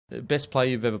Best player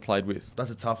you've ever played with?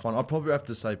 That's a tough one. I'd probably have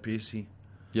to say Pearce.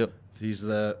 Yep. He's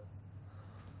the...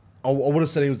 I would have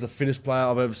said he was the fittest player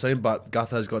I've ever seen, but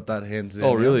Gutho's got that hands down.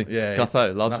 Oh, really? Yeah.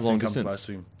 Gutho loves nothing long comes distance. close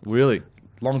to him. Really?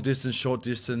 Long distance, short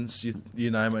distance,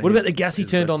 you name it. What about the gas he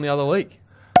turned on the other week?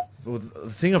 Well,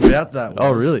 the thing about that was...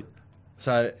 Oh, really?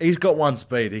 So he's got one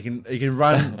speed. He can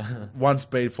run one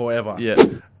speed forever. Yeah.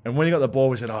 And when he got the ball,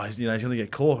 we said, "Oh, he's going to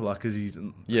get caught, like, because he's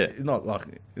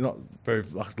not very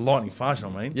lightning fast." I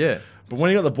mean, Yeah. But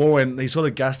when he got the ball and he sort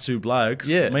of gassed two blokes,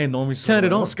 Yeah. me and Normie Turned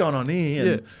it on. What's going on here?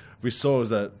 Yeah. And we saw it was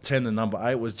that 10 and number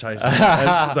 8 was chasing him.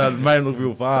 And so it made him look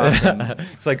real fast. And,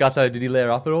 So Gutho, did he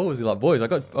layer up at all? Was he like, boys, I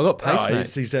got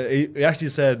pace, mate? he actually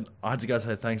said, "I had to go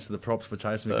say thanks to the props for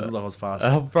chasing me because it looked like I was fast."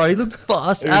 Oh, bro, he looked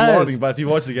fast It was as. lightning, but if you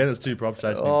watch it again, it's two props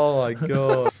chasing him. Oh, my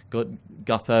God. Got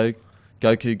Gutho,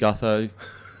 Goku Gutho,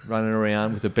 running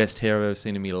around with the best hair I've ever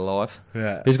seen in my life.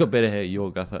 Yeah. Who's got better hair, you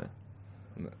or Gutho?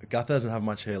 Gutho doesn't have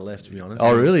much hair left, to be honest.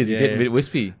 Oh, really? Is he getting a bit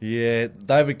wispy? Yeah,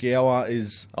 David Gower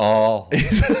is... Oh.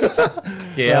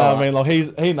 Yeah, I mean, like,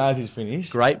 he knows he's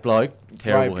finished. Great bloke,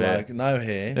 terrible Great hair. bloke, no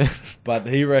hair. But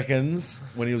he reckons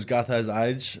when he was Gutho's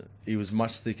age, he was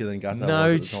much thicker than Gutho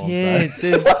No was at the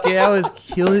time. chance. Gower's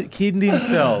kidding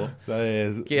himself.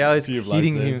 So, Gower's few blokes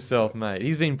kidding there. himself, mate.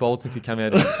 He's been bald since he came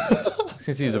out.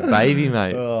 Since he was a baby,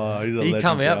 mate. Oh, he's a He legend,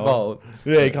 come out Gower. bald.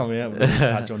 Yeah, he come out with a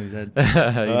patch on his head. He's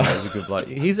a good bloke.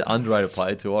 He's an underrated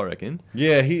player too, I reckon.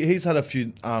 Yeah, he's had a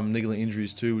few niggling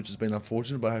injuries too, which has been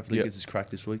unfortunate, but hopefully Yep. he gets his crack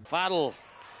this week. Faddle.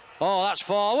 Oh, that's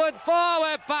forward.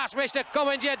 Forward pass, Mr.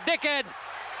 Cummins, you dickhead.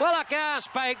 Well, I can't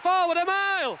speak. Forward a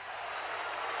mile.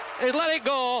 He's let it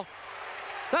go.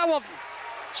 That one,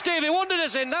 Stevie Wonder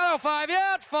is in now, 5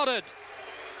 yards forward.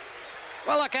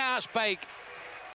 Well, I can't speak.